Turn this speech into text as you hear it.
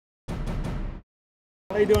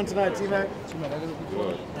How you doing tonight, T-Mac?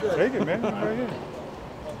 Good. Take it, man. Right here.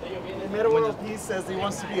 Metta World Peace says he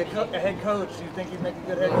wants to be a head coach. Do you think he'd make a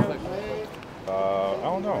good head coach? I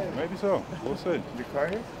don't know. Maybe so. We'll see.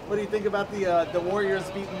 What do you think about the Warriors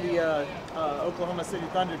beating the Oklahoma City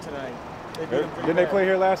Thunder tonight? Didn't they play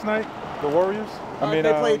here last night? The Warriors? They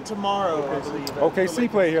played tomorrow, I believe.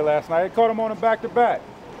 OKC played here last night. They caught them on a back-to-back.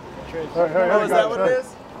 Oh, is that what it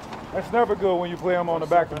is? That's never good when you play them on a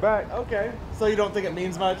back-to-back. Okay. So you don't think it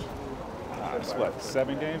means much? It's what,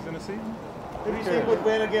 7 games in the season? Who do you think would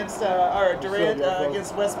win against Durant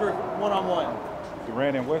against Westbrook one-on-one?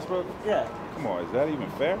 Durant and Westbrook? Yeah. Come on, is that even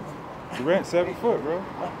fair? Durant's 7 foot, bro.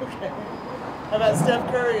 Okay. How about Steph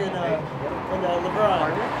Curry and LeBron?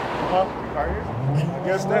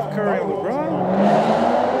 Steph Curry and LeBron?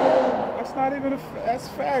 That's not even that's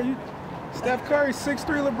fair. Steph Curry's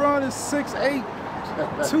 6'3", LeBron is 6'8",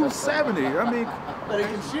 270. I mean, but he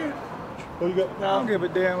can shoot. I don't give a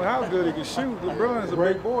damn how good he can shoot. LeBron is a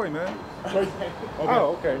big boy, man.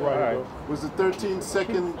 Oh, okay. Right. Was it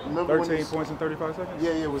 13-second? 13 points in 35 seconds?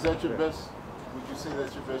 Yeah. Was that your best? Would you say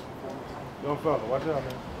that's your best performance? Young fella, watch out,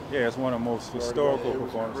 man. Yeah, it's one of the most historical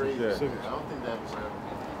performances. Yeah. I don't think that was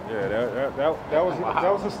happening. Yeah,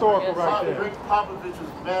 that was historical right there. Rick Popovich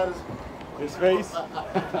was mad as his face.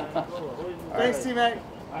 Thanks, T-Mac.